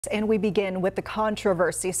And we begin with the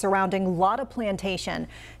controversy surrounding Latta Plantation.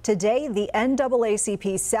 Today, the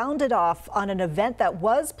NAACP sounded off on an event that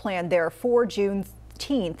was planned there for June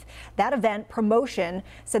 18th. That event promotion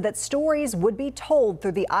said that stories would be told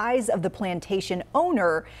through the eyes of the plantation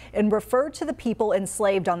owner and referred to the people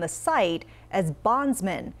enslaved on the site as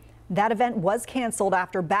bondsmen. That event was canceled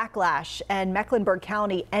after backlash, and Mecklenburg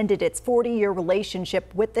County ended its 40-year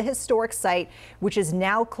relationship with the historic site, which is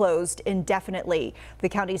now closed indefinitely. The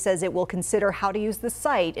county says it will consider how to use the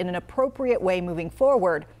site in an appropriate way moving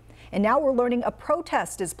forward. And now we're learning a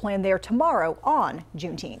protest is planned there tomorrow on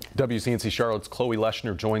Juneteenth. WCNC Charlotte's Chloe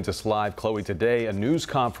Leshner joins us live. Chloe, today a news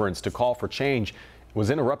conference to call for change was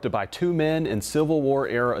interrupted by two men in Civil War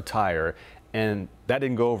era attire, and that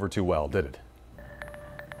didn't go over too well, did it?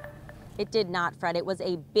 It did not, Fred. It was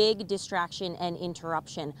a big distraction and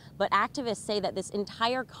interruption. But activists say that this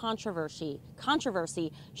entire controversy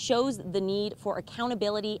shows the need for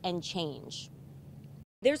accountability and change.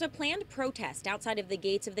 There's a planned protest outside of the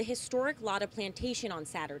gates of the historic Latta Plantation on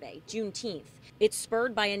Saturday, Juneteenth. It's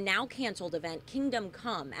spurred by a now canceled event, Kingdom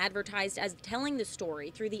Come, advertised as telling the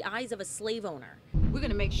story through the eyes of a slave owner. We're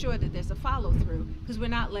going to make sure that there's a follow-through because we're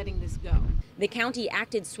not letting this go. The county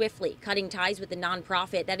acted swiftly, cutting ties with the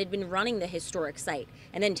nonprofit that had been running the historic site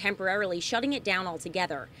and then temporarily shutting it down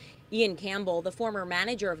altogether. Ian Campbell, the former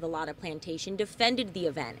manager of the Latta Plantation, defended the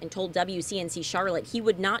event and told WCNC Charlotte he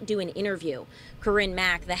would not do an interview. Corinne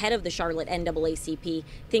Mack, the head of the Charlotte NAACP,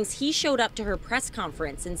 thinks he showed up to her press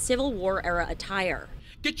conference in Civil War era attire.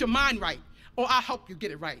 Get your mind right, or I'll help you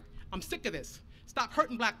get it right. I'm sick of this. Stop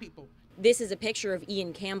hurting black people. This is a picture of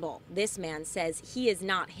Ian Campbell. This man says he is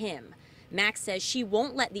not him. Max says she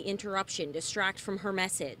won't let the interruption distract from her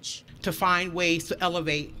message. To find ways to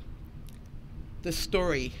elevate the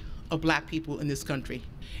story of black people in this country.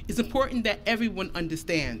 It's important that everyone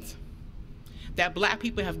understands that black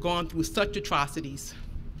people have gone through such atrocities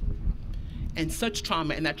and such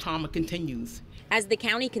trauma, and that trauma continues. As the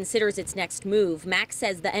county considers its next move, Max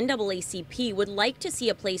says the NAACP would like to see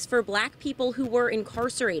a place for black people who were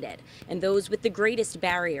incarcerated and those with the greatest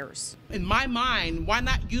barriers. In my mind, why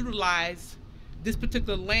not utilize this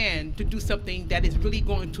particular land to do something that is really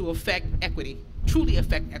going to affect equity, truly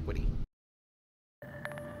affect equity?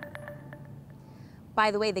 By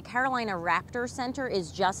the way, the Carolina Raptor Center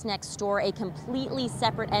is just next door, a completely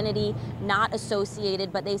separate entity, not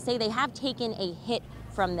associated, but they say they have taken a hit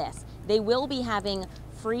from this. They will be having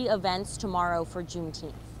free events tomorrow for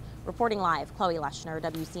Juneteenth. Reporting live, Chloe Leshner,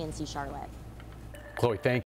 WCNC Charlotte. Chloe, thank you.